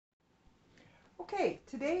Okay,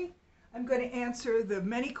 today I'm going to answer the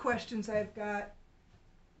many questions I've got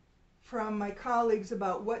from my colleagues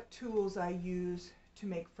about what tools I use to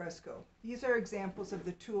make fresco. These are examples of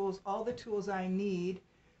the tools, all the tools I need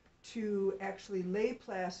to actually lay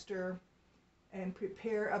plaster and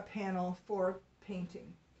prepare a panel for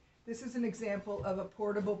painting. This is an example of a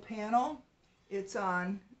portable panel. It's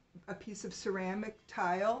on a piece of ceramic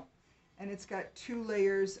tile, and it's got 2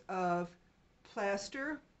 layers of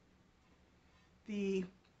plaster, the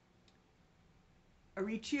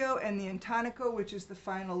Auricchio and the Intonico, which is the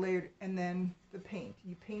final layer, and then the paint.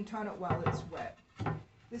 You paint on it while it's wet.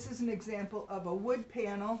 This is an example of a wood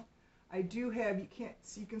panel. I do have,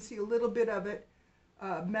 you can see a little bit of it,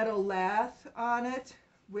 metal lath on it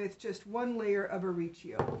with just 1 layer of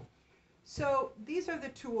Auricchio. So these are the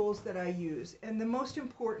tools that I use, and the most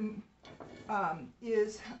important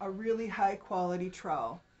is a really high quality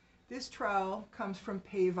trowel. This trowel comes from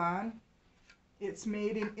Pavon. It's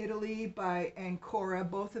made in Italy by Ancora.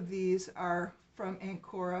 Both of these are from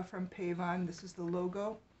Ancora, from Pavon. This is the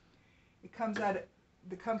logo. It comes out,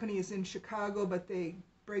 the company is in Chicago, but they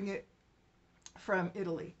bring it from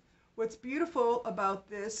Italy. What's beautiful about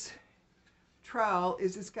this trowel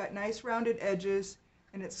is it's got nice rounded edges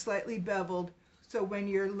and it's slightly beveled, so when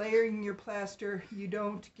you're layering your plaster, you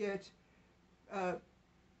don't get,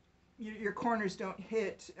 your corners don't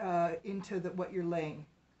hit into what you're laying.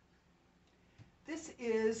 This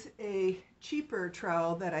is a cheaper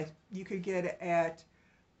trowel that you could get at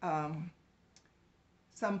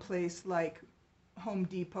someplace like Home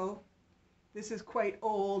Depot. This is quite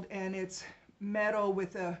old and it's metal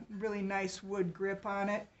with a really nice wood grip on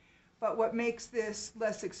it. But what makes this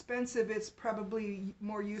less expensive, it's probably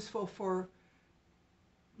more useful for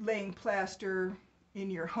laying plaster in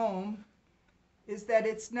your home, is that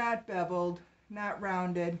it's not beveled, not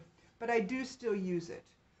rounded, but I do still use it.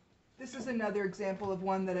 This is another example of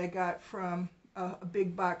one that I got from a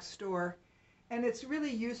big box store, and it's really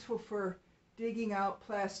useful for digging out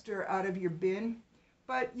plaster out of your bin.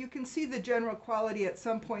 But you can see the general quality. At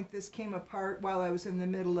some point this came apart while I was in the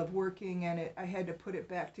middle of working, and I had to put it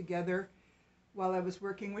back together while I was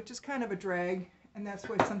working, which is kind of a drag, and that's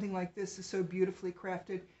why something like this is so beautifully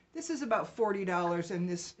crafted. This is about $40 and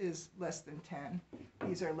this is less than 10.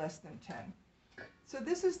 These are less than 10. So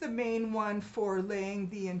this is the main one for laying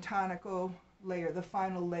the Intonico layer, the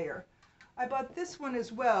final layer. I bought this one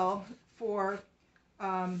as well for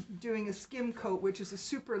doing a skim coat, which is a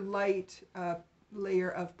super light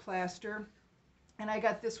layer of plaster, and I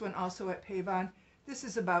got this one also at Pavon. This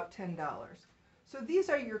is about $10. So these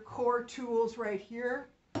are your core tools right here,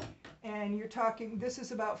 and you're talking, this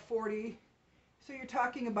is about 40, so you're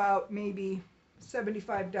talking about maybe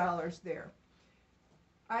 $75 there.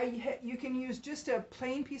 You can use just a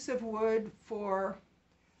plain piece of wood for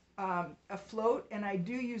a float, and I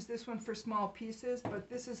do use this one for small pieces, but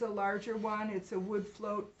this is a larger one. It's a wood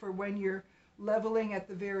float for when you're leveling at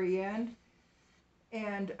the very end.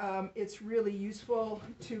 And it's really useful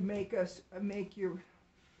to make your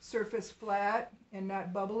surface flat and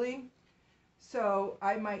not bubbly. So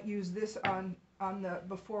I might use this on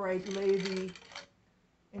before I lay the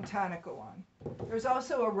Intonico on. There's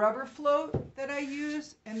also a rubber float that I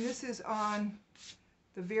use, and this is on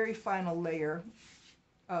the very final layer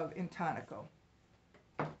of Intonico.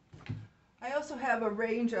 I also have a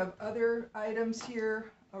range of other items here,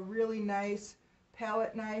 a really nice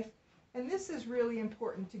palette knife. And this is really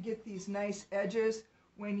important to get these nice edges.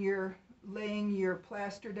 When you're laying your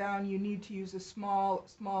plaster down, you need to use a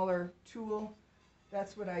smaller tool.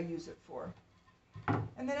 That's what I use it for.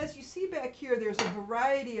 And then as you see back here, there's a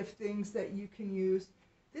variety of things that you can use.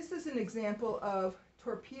 This is an example of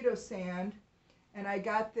torpedo sand, and I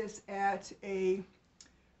got this at a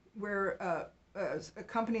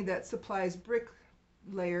company that supplies brick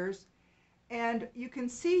layers. And you can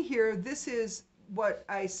see here, this is what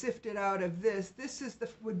I sifted out of this. This is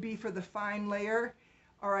would be for the fine layer,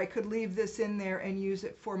 or I could leave this in there and use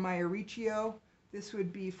it for my Auricchio. This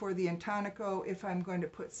would be for the Intonico if I'm going to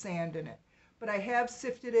put sand in it. But I have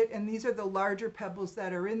sifted it, and these are the larger pebbles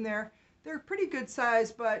that are in there. They're pretty good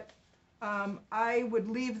size, but I would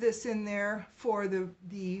leave this in there for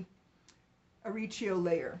the Auricchio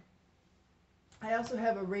layer. I also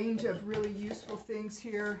have a range of really useful things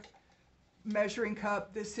here. Measuring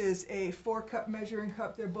cup. This is a 4-cup measuring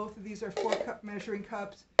cup. Both of these are 4-cup measuring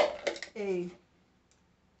cups. A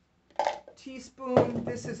teaspoon.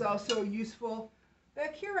 This is also useful.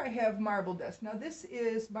 Back here I have marble dust. Now this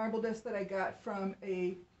is marble dust that I got from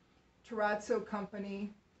a terrazzo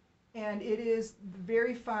company, and it is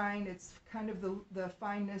very fine. It's kind of the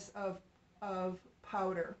fineness of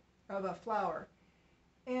powder, of a flour.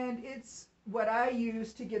 And it's what I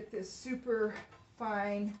use to get this super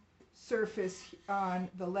fine surface on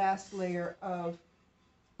the last layer of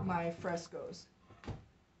my frescoes.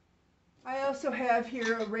 I also have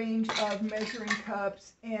here a range of measuring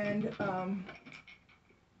cups, and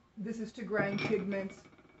this is to grind pigments.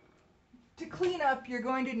 To clean up, you're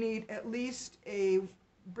going to need at least a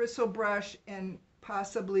bristle brush and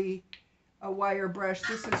possibly a wire brush.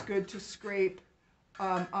 This is good to scrape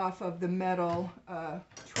off of the metal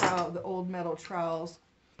trowel, the old metal trowels.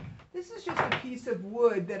 This is just a piece of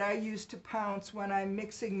wood that I use to pounce when I'm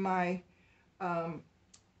mixing my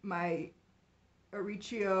my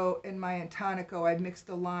Auricchio and my Antonico. I mix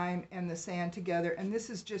the lime and the sand together, and this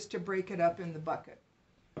is just to break it up in the bucket.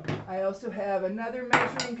 I also have another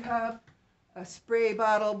measuring cup, a spray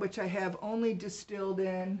bottle, which I have only distilled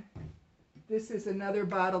in. This is another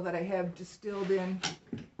bottle that I have distilled in.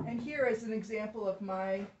 And here is an example of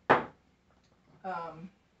my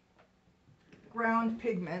ground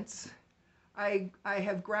pigments. I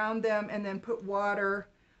have ground them and then put water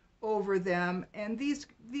over them, and these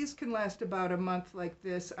can last about a month like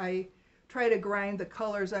this. I try to grind the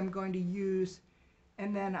colors I'm going to use,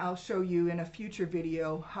 and then I'll show you in a future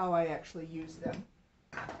video how I actually use them.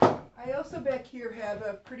 I also back here have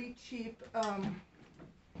a pretty cheap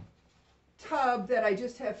tub that I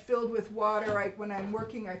just have filled with water. When I'm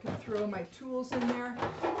working, I can throw my tools in there.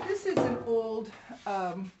 This is an old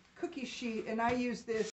cookie sheet, and I use this